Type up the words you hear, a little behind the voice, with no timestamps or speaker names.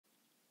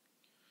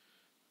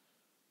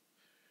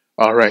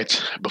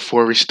Alright,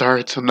 before we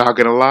start, I'm not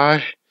gonna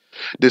lie.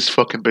 This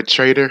fucking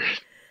betrayer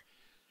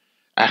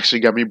actually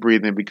got me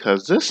breathing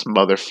because this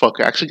motherfucker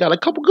actually got a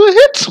couple good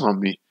hits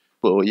on me.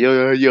 Well,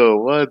 yo,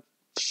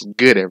 what's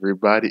good,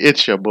 everybody?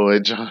 It's your boy,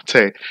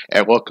 Jonta,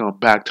 and welcome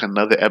back to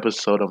another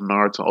episode of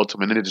Naruto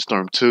Ultimate Ninja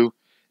Storm 2.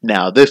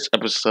 Now, this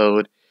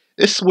episode,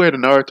 this is where the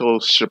Naruto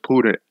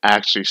Shippuden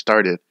actually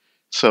started.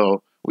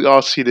 So, we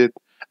all see that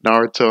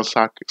Naruto and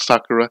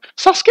Sakura,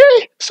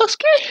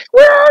 Sasuke,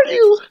 where are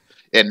you?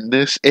 In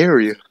this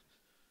area,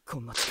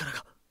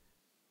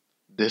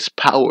 this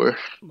power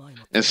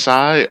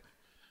inside.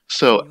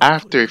 So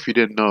after, if you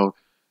didn't know,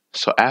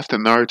 so after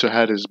Naruto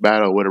had his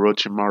battle with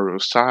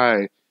Orochimaru,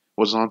 Sai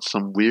was on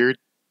some weird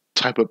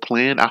type of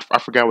plan. I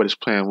forgot what his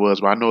plan was,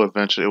 but I know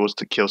eventually it was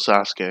to kill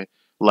Sasuke.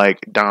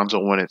 Like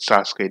Danzo wanted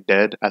Sasuke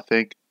dead, I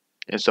think,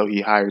 and so he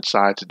hired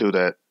Sai to do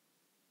that.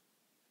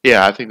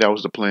 Yeah, I think that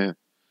was the plan.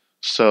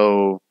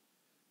 So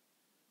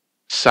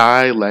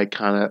Sai like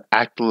kind of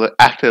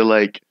acted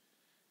like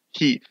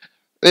he.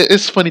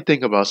 It's a funny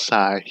thing about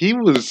Sai. He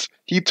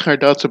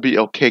turned out to be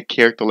okay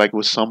character, like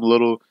with some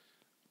little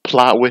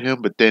plot with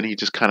him, but then he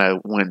just kind of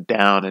went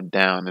down and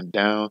down and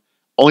down.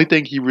 Only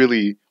thing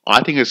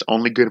I think his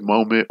only good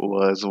moment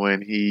was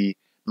when he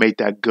made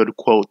that good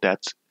quote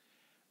that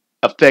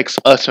affects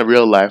us in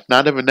real life,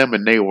 not even them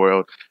in their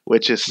world,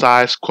 which is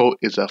Sai's quote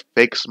is a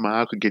fake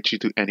smile could get you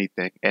through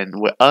anything.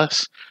 And with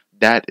us,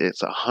 that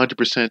is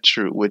 100%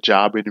 true with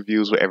job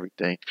interviews, with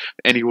everything.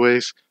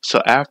 Anyways,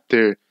 so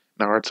after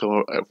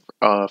Naruto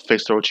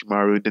faced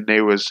Orochimaru, then they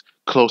was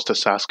close to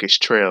Sasuke's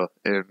trail,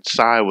 and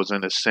Sai was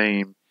in the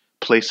same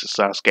place as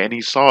Sasuke, and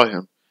he saw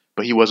him,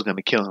 but he wasn't going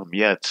to kill him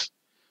yet.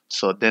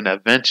 So then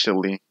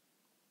eventually,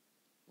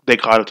 they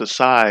caught up to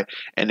Sai,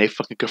 and they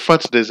fucking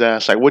confronted his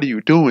ass, like, what are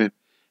you doing?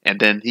 And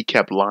then he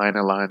kept lying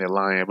and lying and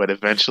lying, but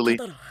eventually,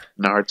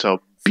 Naruto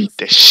beat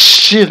the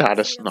shit out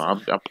of No, I'm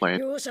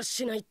playing.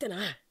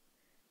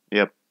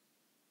 Yep.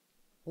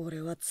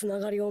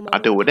 I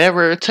do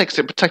whatever it takes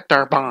to protect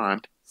our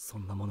bond.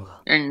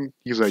 And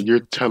he's like, you're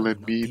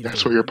telling me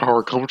that's where your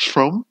power comes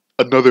from?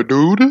 Another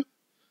dude?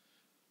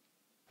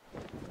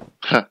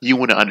 Huh, you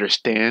want to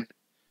understand?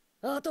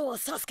 Yeah,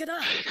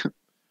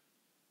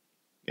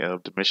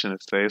 the mission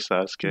is to save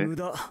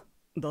Sasuke.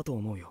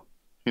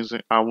 He's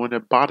like, I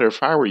wouldn't bother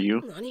if I were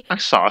you. I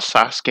saw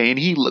Sasuke and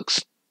he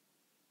looks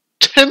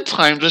 10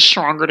 times as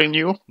stronger than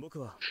you.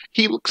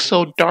 He looks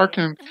so dark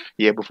and...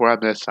 Yeah, before I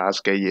met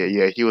Sasuke,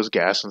 yeah, he was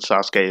gassing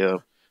Sasuke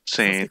up,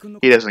 saying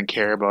he doesn't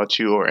care about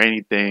you or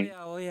anything.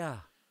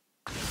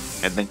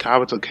 And then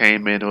Kabuto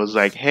came in and was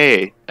like,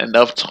 hey,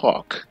 enough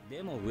talk.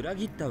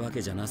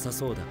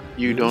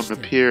 You don't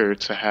appear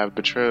to have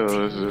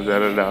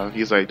betrayal.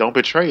 He's like, don't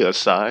betray us,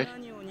 Sai.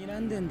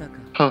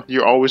 Huh,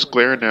 you're always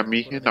glaring at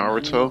me,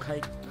 Naruto.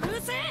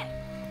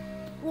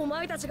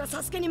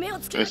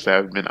 Must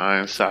have been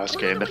eyeing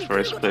Sasuke in the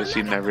first place.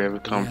 He never ever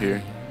come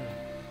here.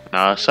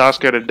 Nah,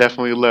 Sasuke would have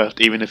definitely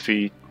left, even if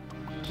he...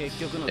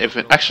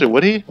 Actually,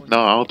 would he? No,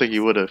 I don't think he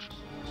would have.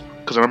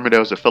 Because I remember there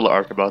was a filler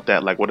arc about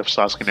that. Like, what if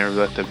Sasuke never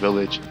left the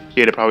village?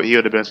 He would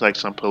have been like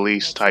some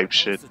police type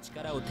shit.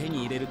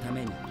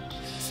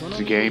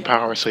 To gain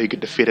power so he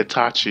could defeat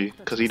Itachi.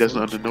 Because he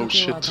doesn't know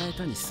shit. Let's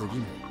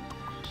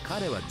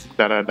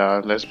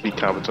beat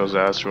Kabuto's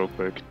ass real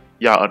quick.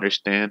 Y'all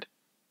understand.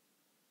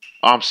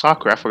 I'm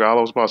Sakura. I forgot all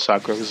I was about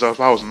Sakura. Because if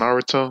I was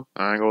Naruto,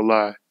 I ain't gonna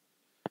lie.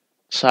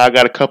 Sai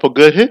got a couple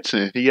good hits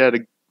in. He had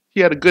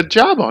a good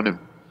job on him.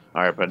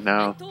 Alright, but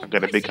now I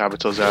gotta beat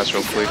Kabuto's ass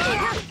real quick.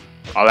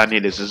 All I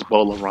need is this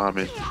bowl of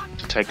ramen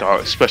to take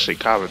out, especially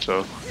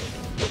Kabuto.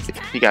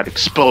 He got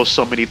exposed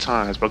so many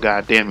times, but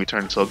goddamn, he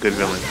turned into a good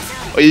villain.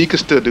 Oh, yeah, you can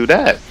still do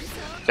that.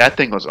 That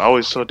thing was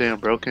always so damn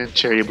broken.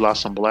 Cherry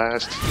Blossom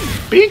Blast.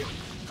 Bink!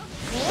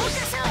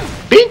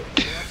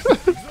 Bink!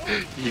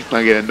 He's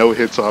not getting no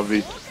hits on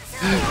me.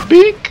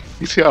 Bink!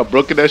 You see how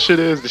broken that shit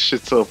is? This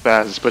shit's so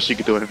fast, especially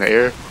you can do it in the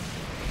air.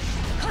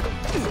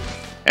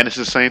 And it's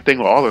the same thing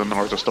with all of the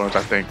Naruto storms,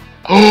 I think.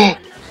 Oh!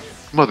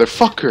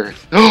 Motherfucker!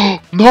 No!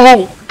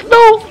 No!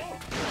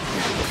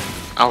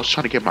 I was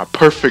trying to get my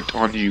perfect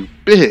on you,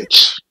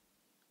 bitch!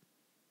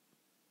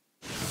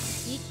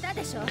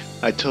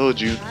 I told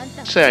you.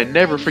 Say I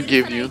never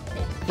forgive you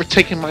for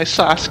taking my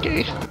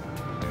Sasuke.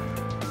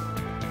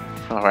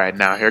 Alright,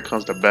 now here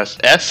comes the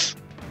best S.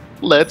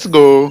 Let's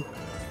go.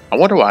 I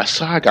wonder why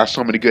Sai got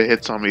so many good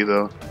hits on me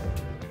though.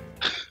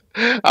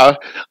 I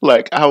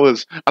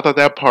thought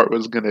that part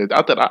was gonna.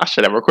 I thought I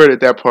should have recorded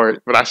that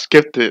part, but I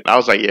skipped it. I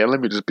was like, yeah, let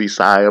me just beat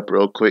Sai up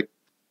real quick.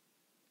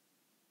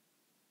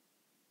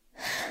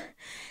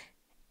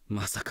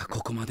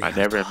 I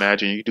never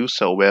imagined you do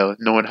so well,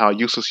 knowing how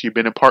useless you've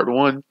been in part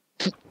 1.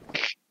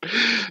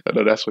 I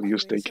know that's what he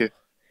was thinking.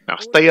 Now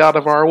stay out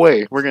of our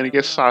way. We're gonna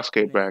get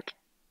Sasuke back.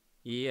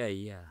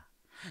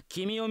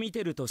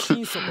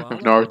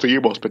 Naruto,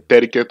 you're most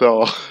pathetic at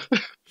all.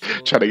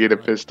 Trying to get him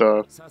pissed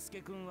off.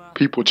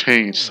 People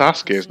change.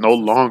 Sasuke is no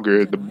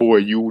longer the boy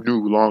you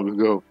knew long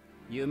ago.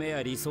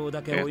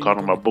 And called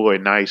him a boy.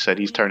 Now he said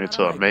he's turned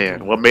into a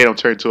man. What made him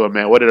turn into a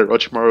man? What did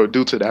Orochimaru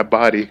do to that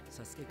body?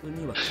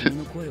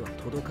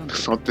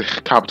 Something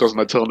Kabuto's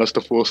not telling us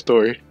the full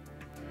story.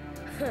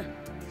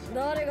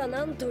 No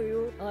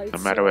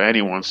matter what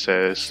anyone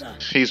says,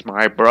 he's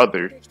my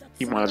brother.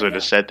 He might as well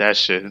just said that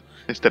shit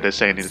instead of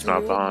saying he's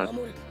not Bond.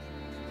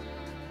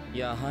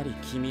 He was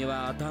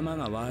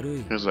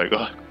like,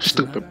 oh,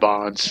 stupid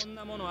Bonds.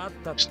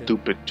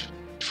 Stupid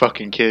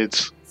fucking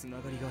kids.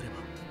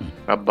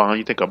 A Bond,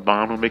 you think a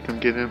Bond will make him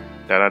get him?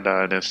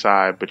 And then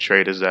Sai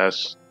betrayed his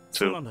ass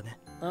too.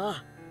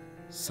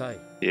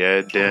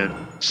 Yeah, then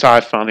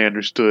Sai finally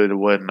understood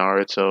what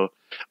Naruto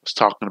was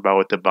talking about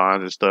with the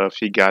bonds and stuff.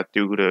 He got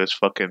through to his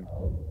fucking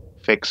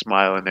fake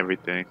smile and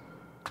everything.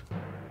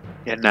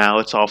 And now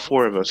it's all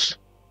four of us.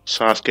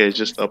 Sasuke is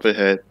just up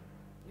ahead.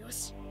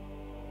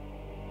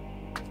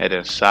 And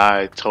then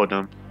Sai told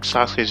him,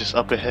 Sasuke is just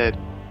up ahead.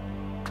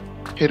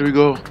 Here we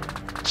go.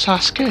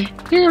 Sasuke,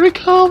 here we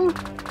come.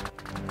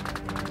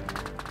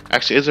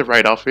 Actually, is it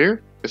right off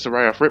here? Is it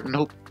right off rip?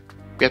 Nope.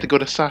 We have to go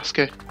to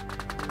Sasuke.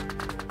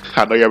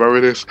 I know you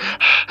remember this.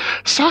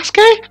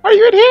 Sasuke, are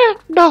you in here?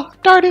 No,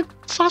 darn it.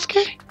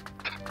 Sasuke.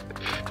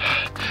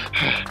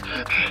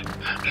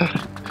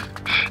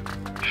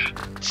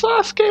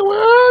 Sasuke, where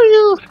are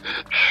you?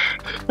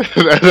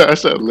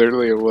 That's what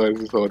literally it was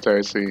this whole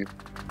entire scene.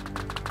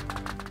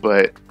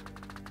 But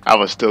I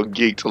was still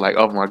geeked, like,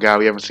 oh my god,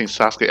 we haven't seen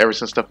Sasuke ever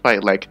since the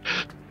fight. Like,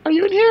 are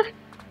you in here?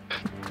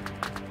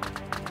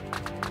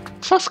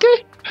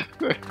 Sasuke?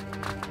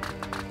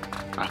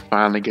 I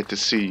finally get to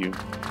see you.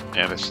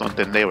 And it's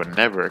something they would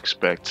never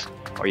expect.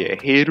 Oh yeah,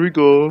 here we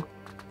go.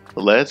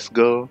 Let's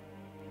go.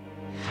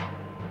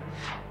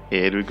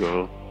 Here we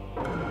go.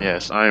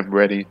 Yes, I am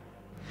ready.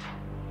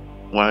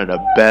 One of the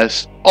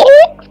best.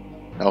 Oh!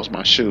 That was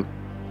my shoe.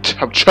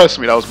 Trust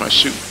me, that was my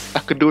shoe. I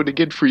could do it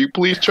again for you.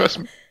 Please trust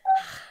me.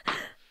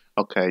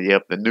 Okay,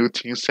 yep, the new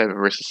Team 7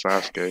 versus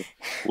Sasuke.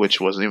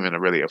 Which wasn't even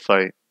really a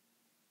fight.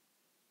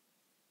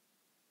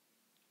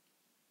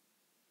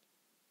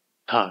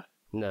 Huh.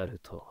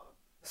 Narutoooo.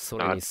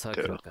 Everybody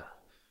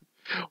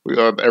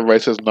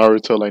says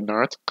Naruto like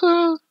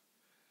Naruto.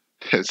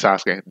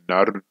 Sasuke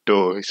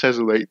Narutoooo. He says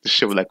it like the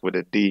shit like with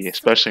a D,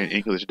 especially in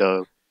English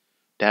dub.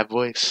 That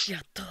voice.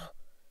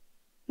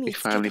 We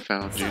finally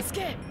found you.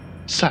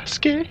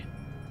 Sasuke.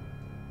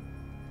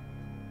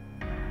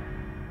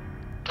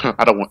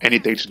 I don't want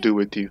anything to do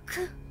with you.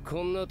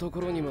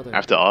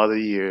 After all the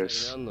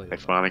years, they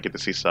finally get to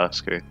see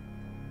Sasuke.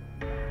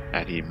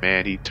 And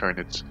he turned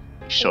it.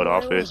 He showed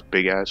off his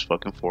big ass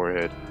fucking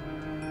forehead.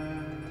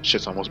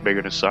 Shit's almost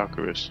bigger than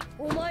Sakura's.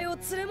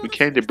 We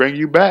came to bring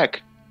you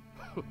back.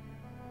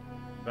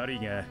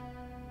 Sorry,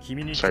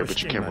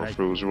 but you came on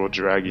Fruits. We'll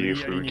drag you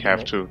if we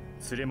have to.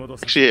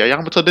 Actually, yeah,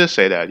 Yamato did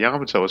say that.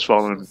 Yamato was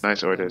following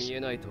nice orders.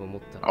 I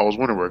was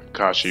wondering where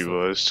Kakashi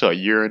was. So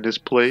you're in this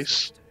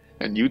place,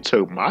 and you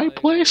took my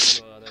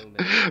place?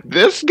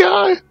 This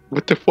guy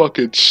with the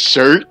fucking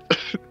shirt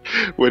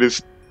with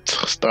his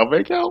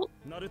stomach out?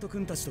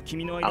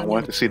 I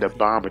want to see the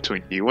bond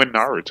between you and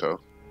Naruto.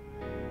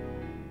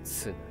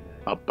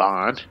 A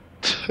bond?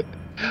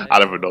 I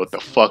don't even know what the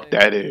fuck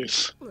that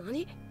is.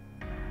 Having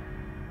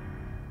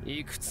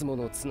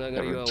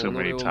too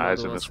many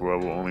ties in this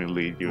world will only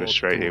lead you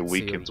astray. It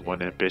weakens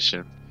one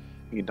ambition.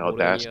 You know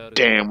that's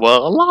damn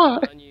well a lie.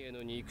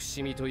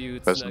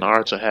 Because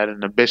Naruto had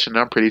an ambition,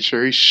 I'm pretty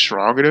sure he's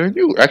stronger than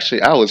you.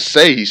 Actually, I would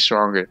say he's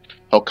stronger.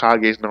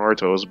 Hokage's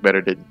Naruto is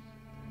better than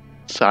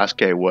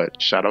Sasuke.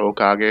 What? Shadow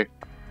Hokage?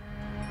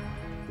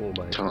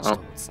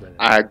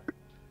 I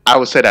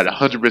would say that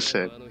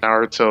 100%.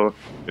 Naruto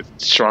is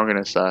stronger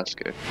than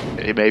Sasuke.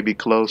 It may be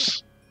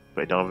close,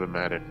 but it don't even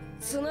matter.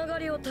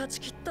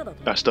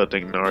 I still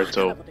think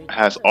Naruto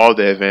has all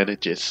the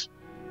advantages.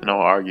 And I'll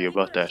argue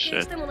about that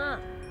shit. No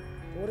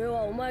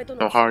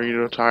harm, you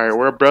don't tire.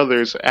 We're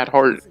brothers at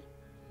heart.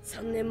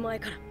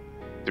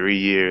 3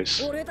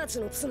 years.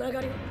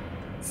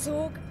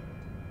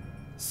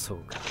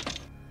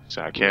 So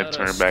I can't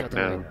turn back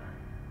now.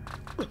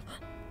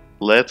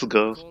 Let's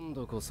go.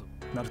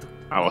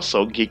 I was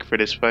so geeked for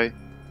this fight.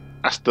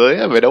 I still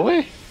am in a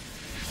way.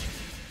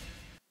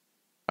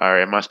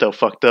 Alright, am I still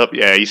fucked up?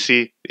 Yeah, you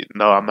see?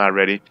 No, I'm not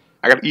ready.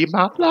 I gotta eat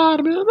my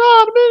vitamin.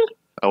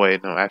 Oh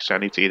wait, no, actually I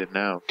need to eat it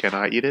now. Can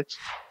I eat it?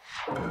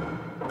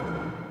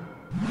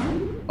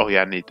 Oh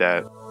yeah, I need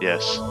that.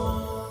 Yes.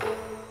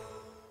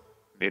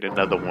 Need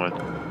another one.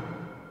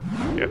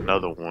 Yeah,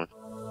 another one.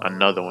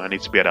 Another one. I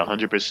need to be at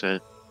 100%.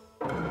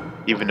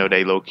 Even though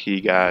they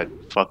low-key got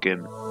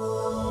fucking...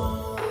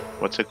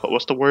 What's it called?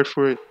 What's the word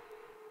for it?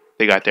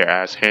 They got their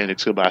ass handed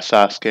to by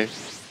Sasuke.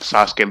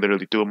 Sasuke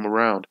literally threw them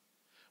around.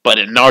 But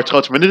in Naruto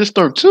Ultimate Ninja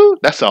Storm 2,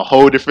 that's a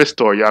whole different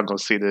story. Y'all gonna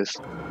see this.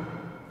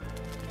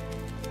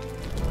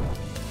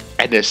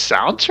 And this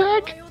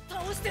soundtrack?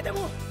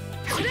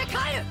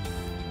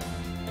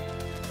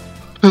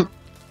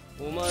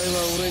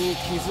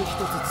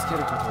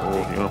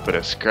 Oh, you gonna put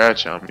a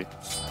scratch on me.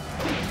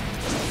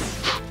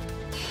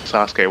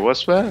 Sasuke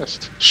was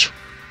fast.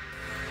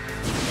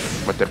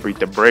 But to beat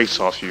the brakes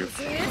off you.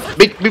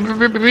 Beep, beep, beep,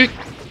 beep, beep.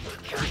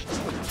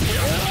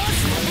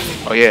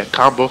 Oh yeah,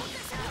 combo.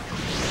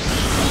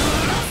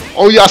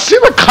 Oh, y'all see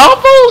the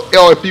combo?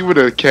 Yo, if he would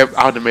have kept,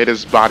 I would have made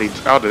his body,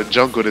 I would have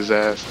jungled his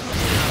ass.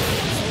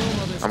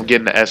 I'm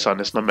getting the S on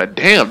this number.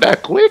 Damn,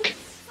 that quick?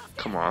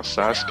 Come on,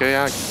 Sasuke.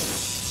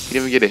 You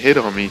didn't even get a hit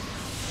on me.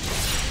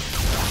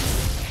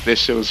 This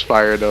shit was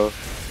fire, though.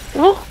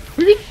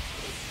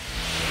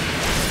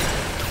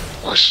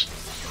 Whoosh.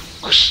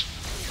 Whoosh.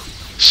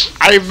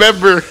 I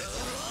remember.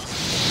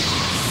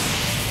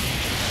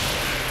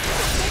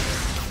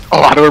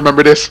 Oh, I don't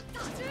remember this.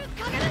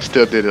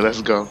 Still did it.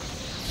 Let's go.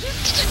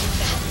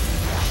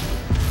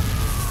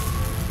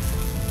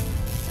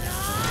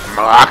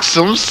 Knock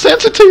some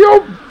sense into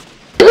your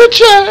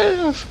bitch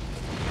ass.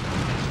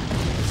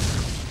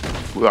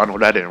 We all know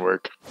that didn't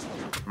work.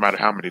 No matter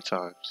how many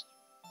times.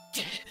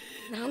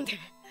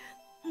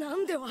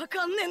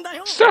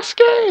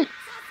 Sasuke!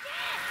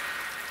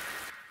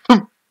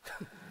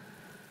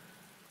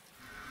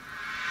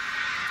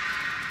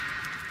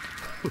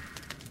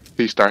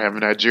 He start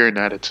having that Jiren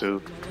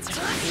attitude.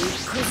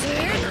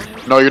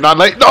 No, you're not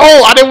late. No,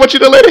 I didn't want you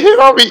to let it hit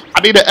on me. I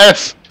need an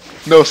S.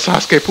 No,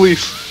 Sasuke,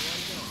 please.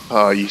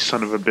 Oh, you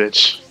son of a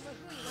bitch.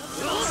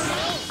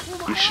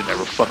 You should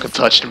never fucking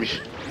touch me. You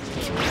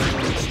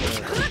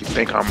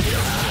think I'm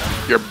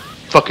your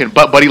fucking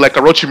butt buddy like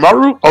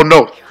Orochimaru? Oh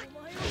no.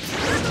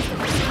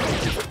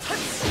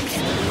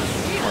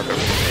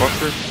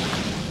 Motherfucker.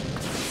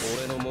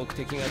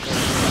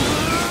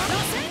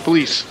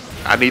 Please,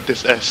 I need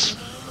this S.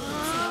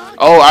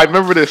 Oh, I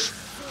remember this.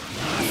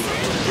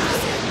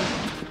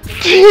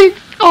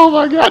 Oh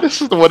my god,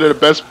 this is one of the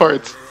best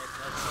parts.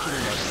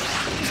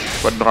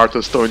 But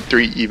Naruto's throwing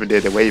 3 even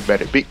did it way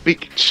better.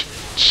 Big.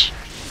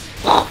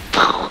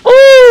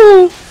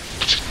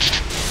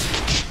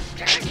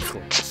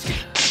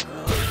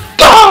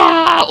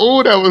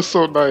 Oh, that was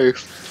so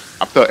nice.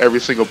 I felt every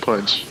single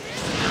punch.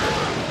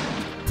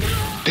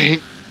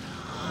 Dang.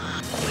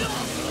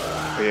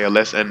 Yeah,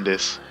 let's end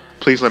this.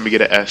 Please let me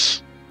get an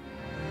S.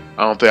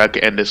 I don't think I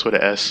can end this with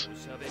an S.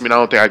 I mean, I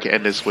don't think I can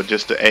end this with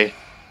just an A.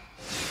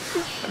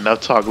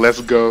 Enough talk, let's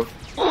go.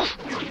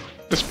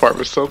 This part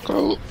was so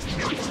cool.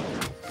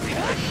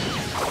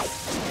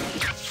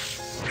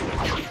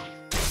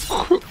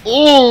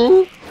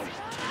 Ooh.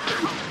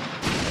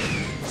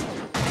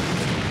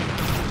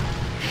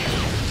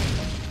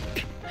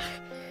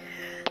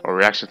 Oh,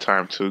 reaction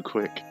time too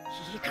quick.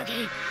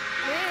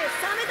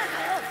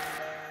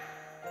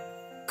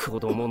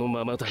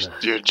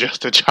 You're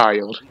just a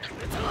child.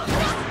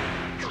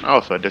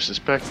 I feel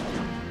disrespect.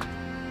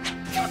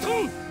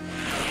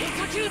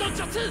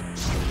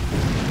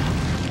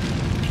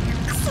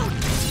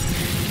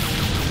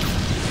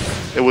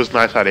 It was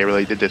nice how they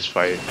really did this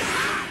fight,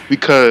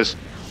 because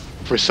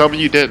for some of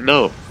you didn't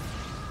know,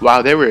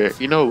 while they were,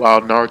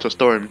 while Naruto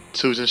Storm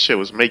 2s and shit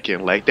was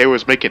making, like they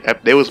was making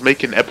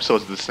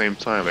episodes at the same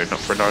time, like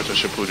for Naruto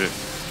Shippuden.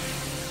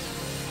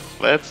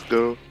 Let's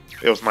go.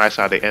 It was nice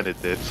how they ended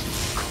this,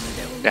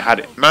 and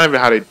not even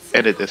how they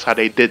ended this, how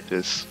they did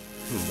this.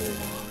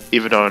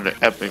 Even though in the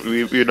epic,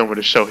 we know when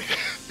the show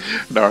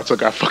Naruto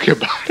got fucking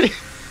body.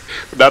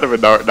 Not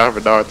even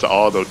Naruto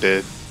Aldo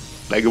did.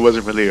 Like, it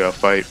wasn't really a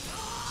fight.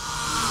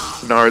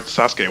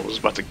 Sasuke was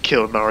about to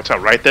kill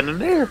Naruto right then and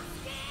there.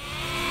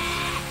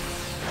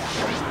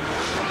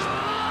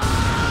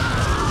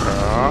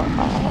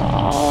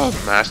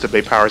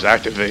 Masturbate powers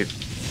activate.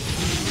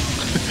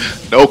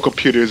 No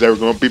computer is ever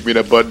gonna beat me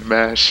to button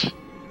mash.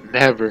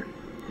 Never.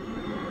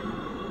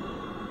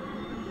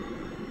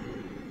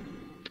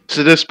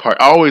 So this part,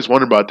 I always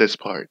wonder about this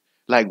part.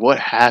 Like, what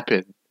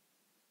happened?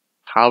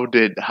 How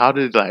did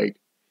like,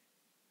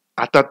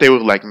 I thought they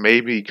would, like,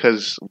 maybe,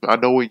 because I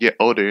know we get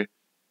older,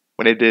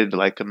 when they did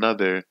like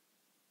another,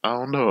 I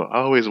don't know,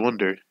 I always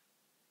wonder,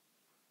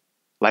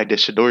 like, did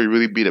Chidori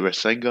really beat a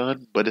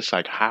Rasengan? But it's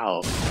like,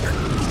 how?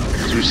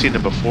 Because we've seen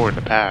it before in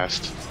the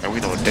past, and we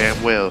know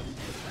damn well,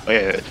 oh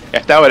yeah,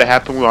 if that would have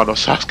happened, we all know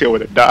Sasuke would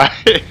have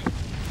died.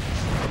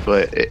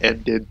 But it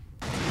ended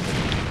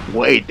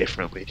way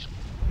differently.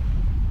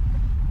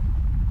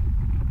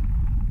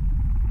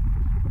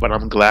 But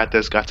I'm glad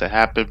this got to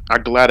happen.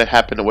 I'm glad it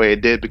happened the way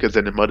it did, because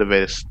then it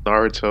motivated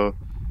Naruto,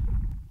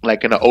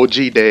 like in the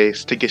OG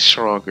days, to get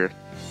stronger.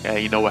 And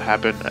you know what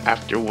happened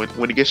after,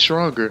 when he gets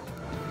stronger?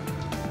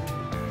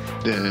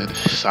 Then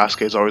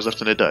Sasuke's always left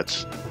in the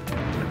dust.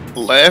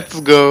 Let's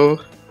go.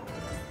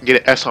 Get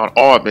an S on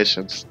all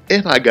missions.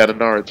 And I got a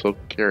Naruto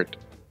character.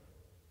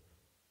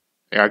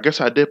 Yeah, I guess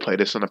I did play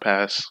this in the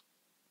past.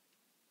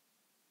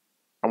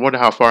 I wonder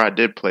how far I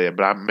did play it,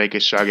 but I'm making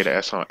sure I get an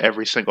S on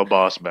every single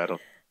boss battle.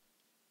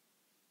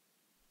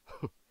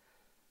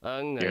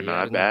 You're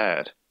not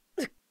bad.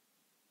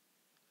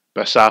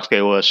 But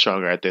Sasuke was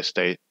stronger at this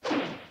state.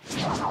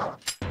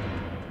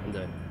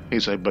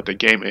 He's like, but the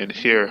game ends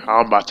here.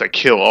 I'm about to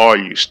kill all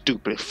you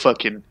stupid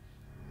fucking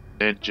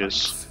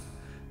ninjas.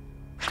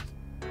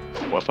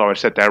 Well, if I would have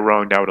said that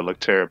wrong, that would have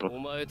looked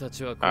terrible.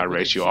 I'd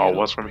race you all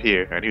once from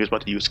here. And he was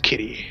about to use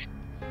Kitty,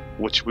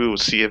 which we will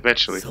see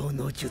eventually.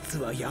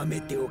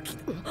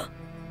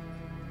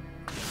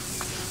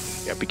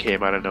 Yep, he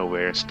came out of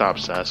nowhere and stopped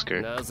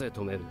Sasuke.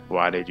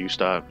 Why did you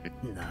stop me?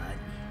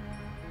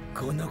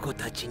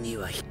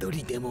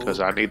 Because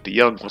I need the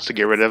young ones to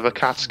get rid of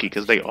Akatsuki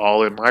because they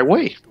all in my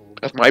way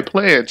of my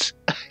plans.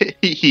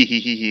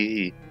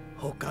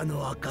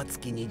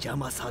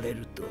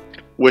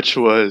 Which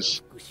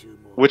was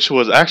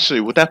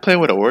actually, would that plan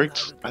would have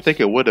worked? I think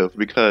it would have,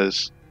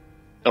 because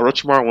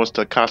Orochimaru wants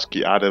the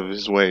Akatsuki out of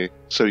his way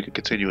so he could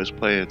continue his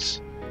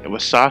plans. And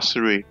with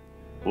Sasori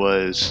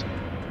was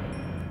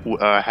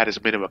had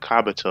his men of a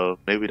Kabuto,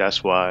 maybe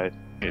that's why,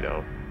 you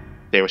know,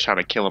 they were trying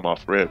to kill him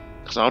off rip.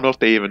 Because I don't know if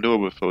they even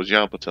knew if it was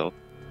Yamato.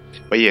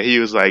 But yeah, he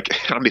was like,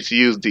 I need to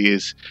use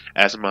these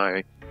as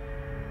my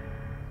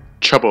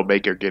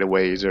troublemaker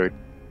getaways, or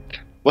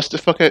what's the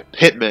fucking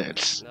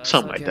hitmans?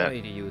 Something like that.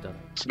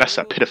 So that's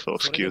a pitiful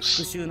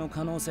excuse.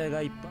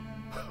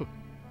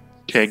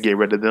 Can't get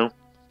rid of them.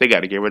 They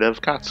gotta get rid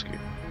of Katsuki.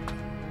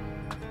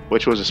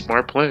 Which was a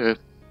smart plan.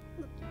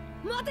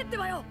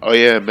 Oh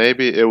yeah,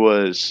 maybe it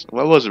was...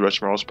 What was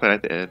Orochimaru's plan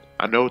at the end?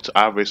 I know it's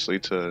obviously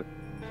to...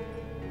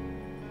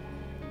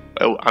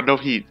 I know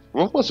he...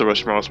 What was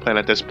Orochimaru's plan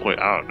at this point?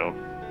 I don't know.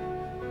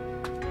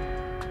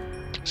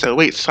 So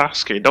wait,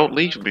 Sasuke, don't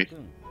leave me.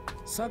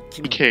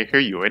 He can't hear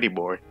you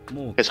anymore.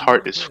 His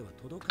heart is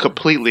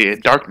completely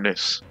in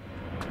darkness.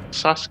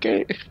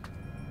 Sasuke?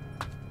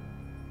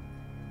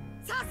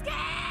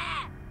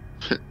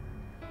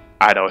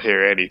 I don't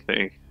hear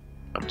anything.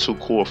 I'm too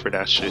cool for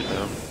that shit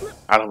now.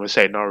 I don't even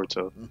say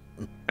Naruto.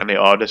 And they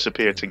all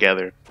disappear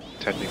together.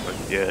 Technically.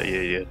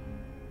 Yeah.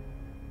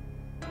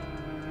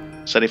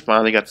 So they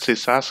finally got to see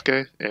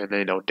Sasuke, and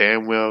they know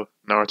damn well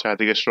Naruto had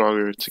to get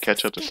stronger to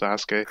catch up to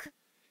Sasuke.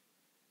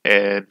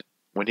 And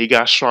when he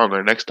got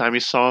stronger, next time he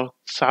saw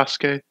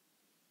Sasuke,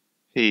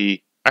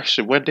 he...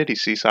 Actually, when did he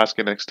see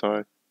Sasuke next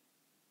time?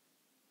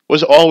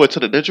 Was it all the way to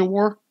the Ninja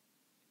War?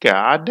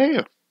 God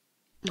damn.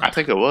 I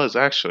think it was,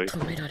 actually.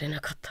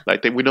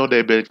 Like, we know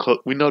they've been close.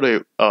 We know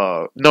they...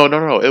 No.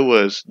 It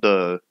was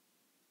the...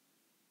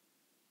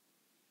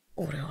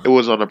 It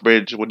was on the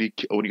bridge when he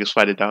was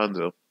fighting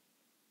Danzo.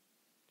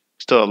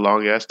 Still a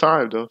long-ass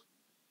time, though.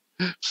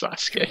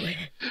 Sasuke.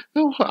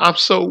 Oh, I'm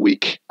so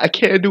weak. I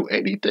can't do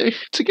anything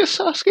to get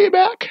Sasuke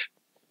back.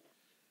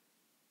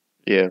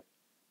 Yeah.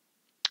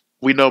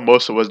 We know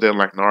most of us didn't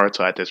like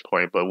Naruto at this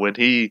point, but when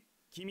his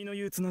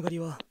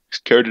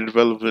character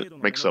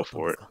development makes up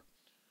for it.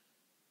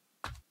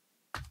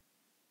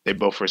 They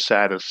both were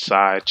sad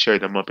inside,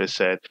 cheered him up and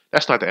said,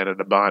 "That's not the end of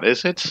the bond,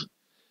 is it?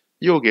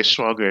 You'll get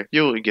stronger.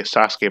 You'll get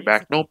Sasuke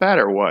back no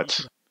matter what."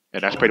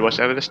 And that's pretty much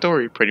the end of the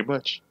story, pretty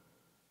much.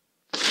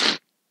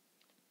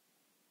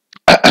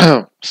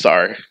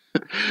 Sorry.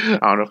 I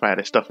don't know if I had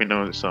a stuffy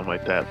nose or something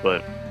like that,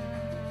 but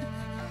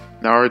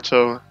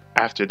Naruto,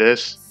 after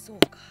this,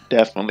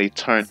 definitely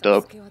turned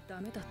up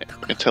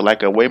into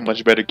like a way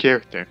much better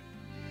character.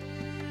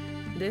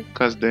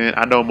 Because then,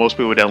 I know most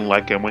people didn't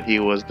like him when he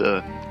was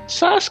the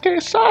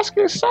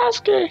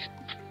Sasuke.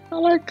 I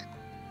like,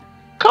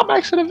 come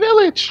back to the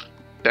village.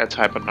 That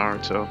type of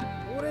Naruto.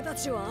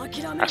 That's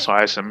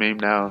why it's a meme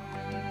now.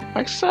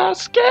 Like,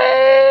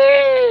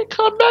 Sasuke,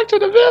 come back to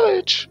the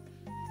village.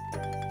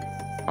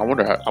 I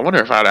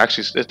wonder if I'd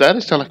actually... Does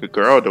that sound like a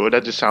girl, though? Would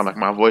that just sound like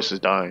my voice is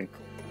dying?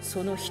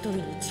 They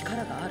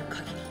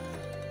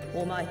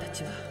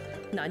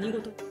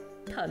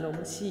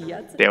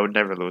would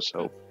never lose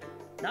hope.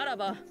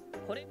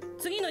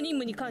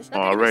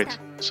 Alright,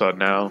 so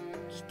now...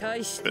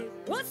 I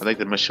think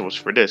the mission was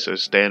for this, so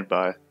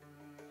standby.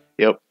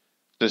 Yep.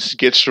 Just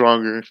get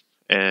stronger,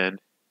 and...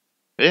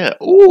 Yeah,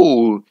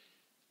 ooh!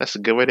 That's a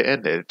good way to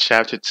end it.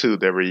 Chapter 2,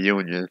 the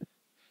reunion.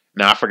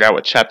 Now, I forgot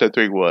what Chapter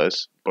 3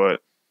 was, but...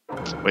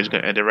 we're just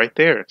going to end it right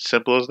there.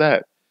 Simple as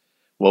that.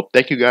 Well,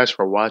 thank you guys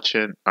for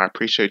watching. I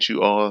appreciate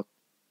you all.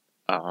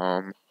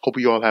 Hope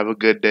you all have a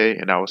good day,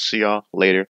 and I will see y'all later.